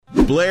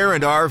Blair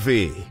and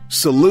RV,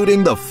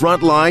 saluting the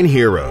frontline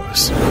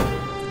heroes.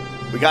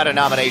 We got a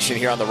nomination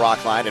here on the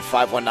Rock Line at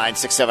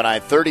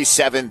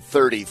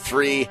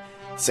 519-679-3733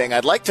 saying,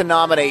 I'd like to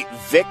nominate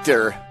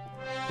Victor,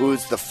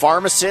 who's the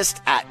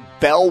pharmacist at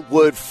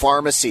Bellwood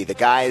Pharmacy. The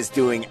guy is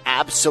doing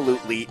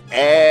absolutely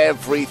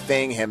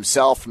everything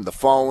himself, from the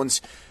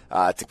phones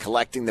to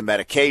collecting the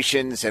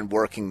medications and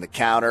working the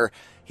counter.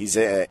 He's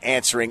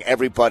answering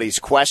everybody's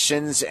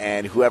questions,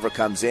 and whoever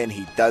comes in,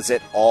 he does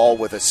it all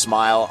with a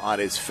smile on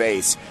his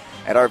face.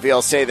 And RV,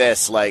 I'll say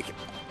this, and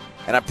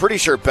I'm pretty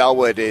sure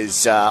Bellwood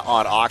is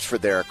on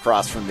Oxford there,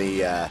 across from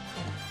the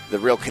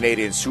Real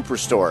Canadian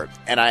Superstore.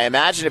 And I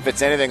imagine if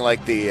it's anything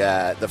like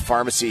the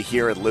pharmacy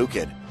here in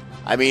Lucan,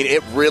 I mean,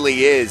 it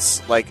really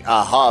is like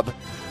a hub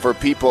for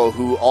people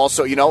who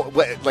also,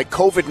 like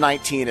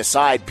COVID-19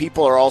 aside,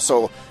 people are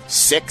also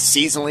sick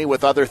seasonally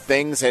with other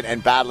things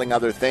and battling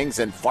other things,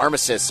 and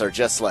pharmacists are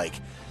just like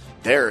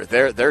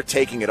they're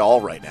taking it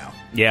all right now.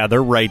 Yeah,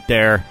 they're right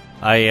there.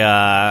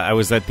 I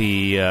was at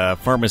the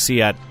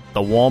pharmacy at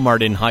the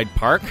Walmart in Hyde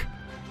Park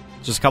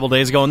just a couple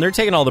days ago, and they're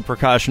taking all the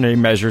precautionary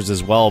measures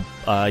as well.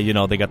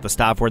 They got the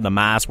staff wearing the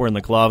mask, wearing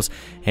the gloves,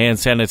 hand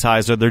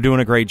sanitizer. They're doing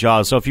a great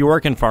job. So if you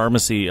work in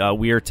pharmacy,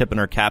 we are tipping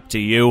our cap to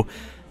you.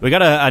 We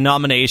got a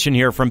nomination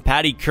here from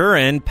Patty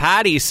Curran.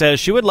 Patty says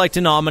she would like to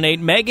nominate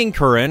Meaghan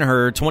Curran,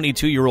 her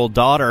 22-year-old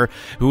daughter,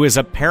 who is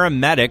a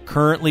paramedic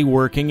currently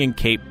working in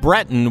Cape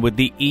Breton with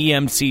the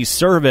EMC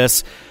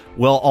service.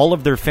 Well, all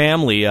of their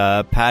family,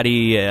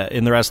 Patty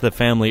and the rest of the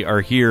family, are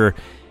here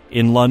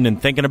in London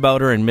thinking about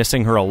her and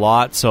missing her a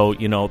lot. So,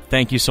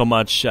 thank you so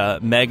much,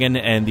 Meaghan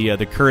and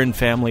the Curran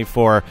family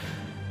for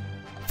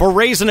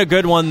raising a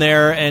good one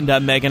there, and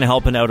Meaghan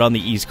helping out on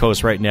the East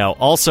Coast right now.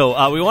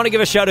 Also, we want to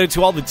give a shout-out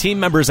to all the team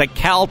members at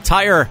Kal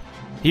Tire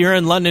here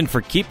in London for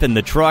keeping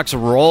the trucks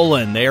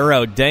rolling. They're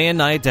out day and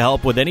night to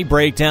help with any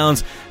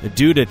breakdowns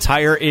due to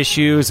tire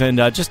issues, and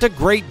just a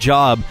great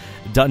job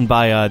done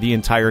by the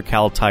entire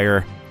Kal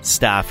Tire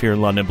staff here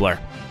in London, Blair.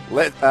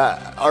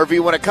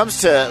 RV, when it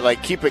comes to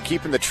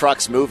keeping the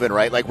trucks moving,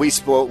 right? Like we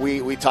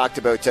talked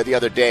about the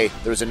other day,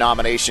 there was a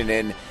nomination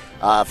in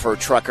for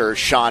trucker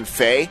Sean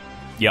Fay.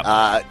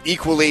 Yep.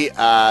 Equally,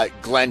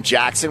 Glenn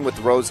Jackson with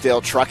the Rosedale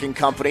Trucking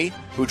Company,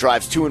 who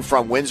drives to and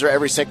from Windsor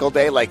every single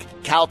day. Like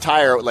Kal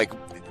Tire,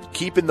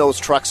 keeping those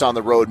trucks on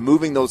the road,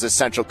 moving those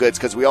essential goods,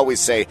 because we always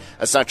say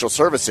essential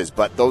services,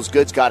 but those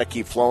goods got to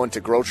keep flowing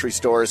to grocery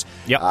stores.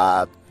 Yep.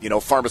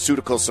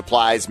 Pharmaceutical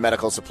supplies,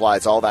 medical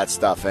supplies, all that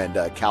stuff.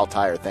 And Kal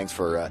Tire, thanks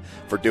for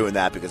doing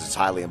that, because it's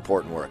highly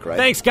important work, right?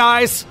 Thanks,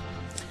 guys.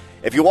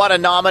 If you want to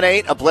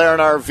nominate a Blair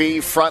and RV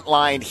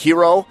Frontline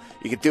hero,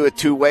 you can do it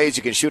two ways.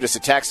 You can shoot us a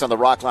text on the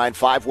Rock Line,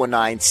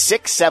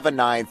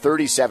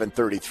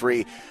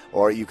 519-679-3733,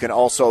 or you can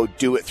also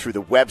do it through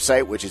the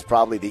website, which is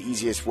probably the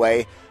easiest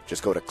way.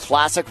 Just go to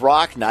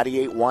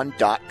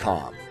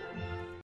classicrock981.com.